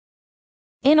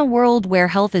In a world where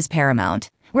health is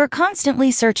paramount, we're constantly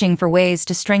searching for ways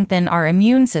to strengthen our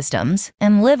immune systems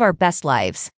and live our best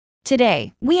lives.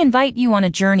 Today, we invite you on a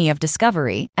journey of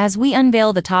discovery as we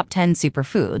unveil the top 10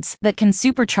 superfoods that can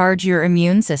supercharge your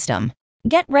immune system.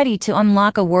 Get ready to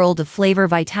unlock a world of flavor,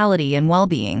 vitality, and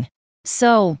well-being.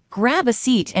 So, grab a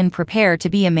seat and prepare to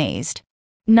be amazed.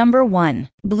 Number 1.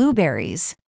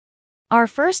 Blueberries. Our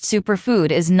first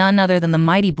superfood is none other than the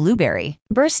mighty blueberry.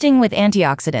 Bursting with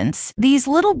antioxidants, these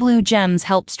little blue gems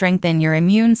help strengthen your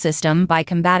immune system by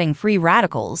combating free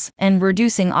radicals and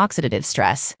reducing oxidative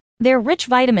stress. Their rich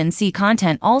vitamin C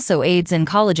content also aids in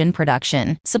collagen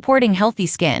production, supporting healthy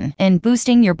skin and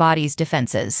boosting your body's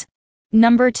defenses.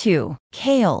 Number 2.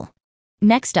 Kale.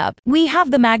 Next up, we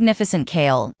have the magnificent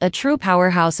kale, a true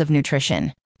powerhouse of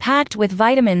nutrition. Packed with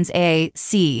vitamins A,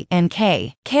 C, and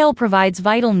K, kale provides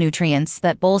vital nutrients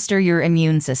that bolster your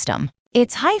immune system.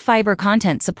 Its high fiber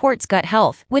content supports gut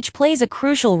health, which plays a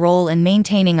crucial role in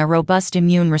maintaining a robust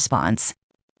immune response.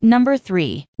 Number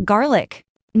 3. Garlic.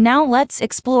 Now let's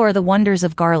explore the wonders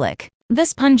of garlic.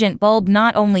 This pungent bulb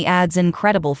not only adds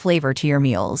incredible flavor to your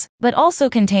meals, but also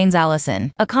contains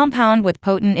allicin, a compound with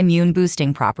potent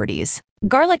immune-boosting properties.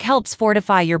 Garlic helps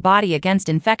fortify your body against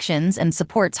infections and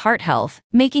supports heart health,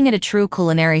 making it a true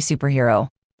culinary superhero.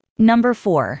 Number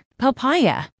 4.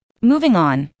 Papaya. Moving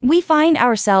on, we find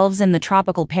ourselves in the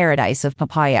tropical paradise of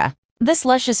papaya. This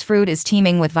luscious fruit is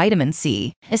teeming with vitamin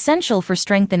C, essential for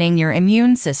strengthening your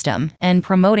immune system and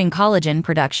promoting collagen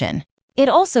production. It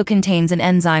also contains an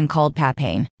enzyme called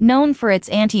papain, known for its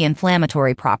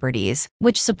anti-inflammatory properties,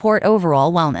 which support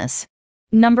overall wellness.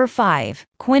 Number 5.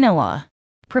 Quinoa.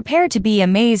 Prepare to be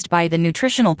amazed by the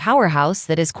nutritional powerhouse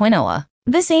that is quinoa.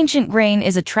 This ancient grain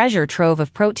is a treasure trove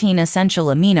of protein-essential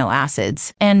amino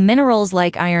acids and minerals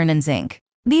like iron and zinc.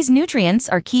 These nutrients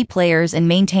are key players in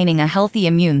maintaining a healthy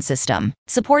immune system,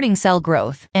 supporting cell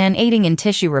growth, and aiding in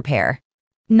tissue repair.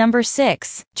 Number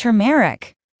 6.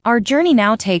 Turmeric. Our journey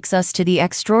now takes us to the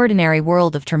extraordinary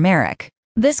world of turmeric.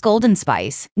 This golden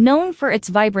spice, known for its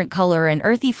vibrant color and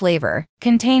earthy flavor,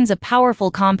 contains a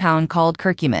powerful compound called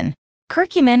curcumin.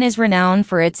 Curcumin is renowned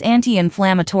for its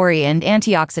anti-inflammatory and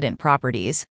antioxidant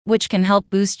properties, which can help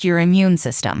boost your immune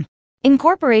system.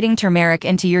 Incorporating turmeric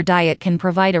into your diet can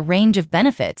provide a range of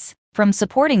benefits, from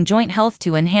supporting joint health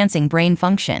to enhancing brain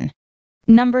function.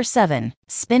 Number 7.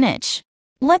 Spinach.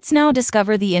 Let's now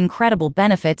discover the incredible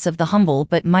benefits of the humble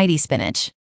but mighty spinach.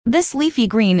 This leafy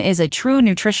green is a true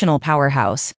nutritional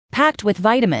powerhouse, packed with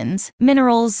vitamins,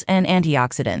 minerals, and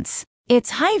antioxidants.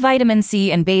 Its high vitamin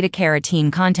C and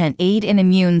beta-carotene content aid in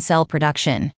immune cell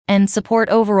production and support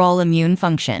overall immune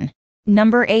function.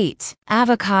 Number 8.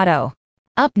 Avocado.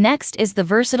 Up next is the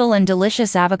versatile and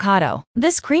delicious avocado.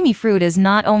 This creamy fruit is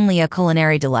not only a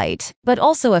culinary delight, but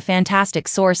also a fantastic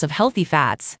source of healthy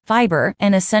fats, fiber,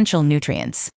 and essential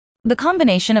nutrients. The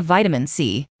combination of vitamin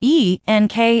C, E, and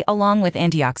K along with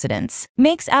antioxidants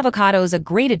makes avocados a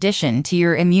great addition to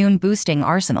your immune-boosting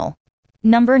arsenal.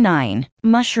 Number 9.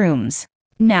 Mushrooms.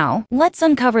 Now, let's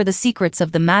uncover the secrets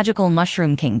of the magical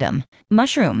mushroom kingdom.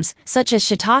 Mushrooms, such as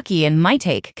shiitake and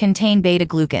maitake, contain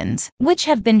beta-glucans, which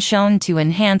have been shown to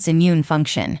enhance immune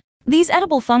function. These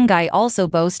edible fungi also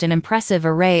boast an impressive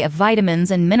array of vitamins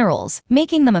and minerals,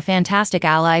 making them a fantastic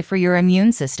ally for your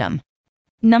immune system.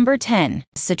 Number 10.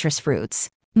 Citrus fruits.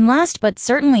 Last but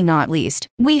certainly not least,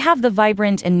 we have the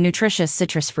vibrant and nutritious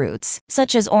citrus fruits,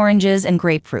 such as oranges and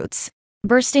grapefruits.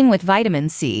 Bursting with vitamin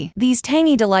C, these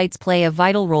tangy delights play a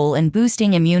vital role in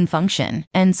boosting immune function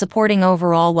and supporting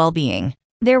overall well-being.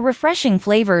 Their refreshing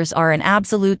flavors are an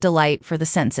absolute delight for the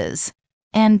senses.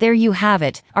 And there you have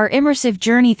it, our immersive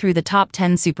journey through the top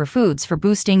 10 superfoods for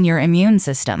boosting your immune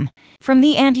system. From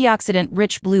the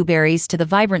antioxidant-rich blueberries to the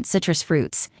vibrant citrus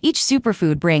fruits, each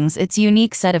superfood brings its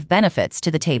unique set of benefits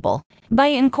to the table. By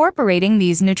incorporating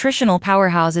these nutritional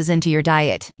powerhouses into your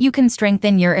diet, you can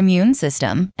strengthen your immune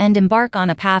system and embark on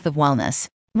a path of wellness.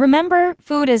 Remember,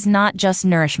 food is not just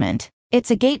nourishment.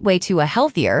 It's a gateway to a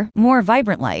healthier, more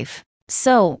vibrant life.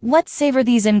 So, let's savor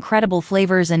these incredible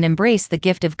flavors and embrace the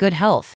gift of good health.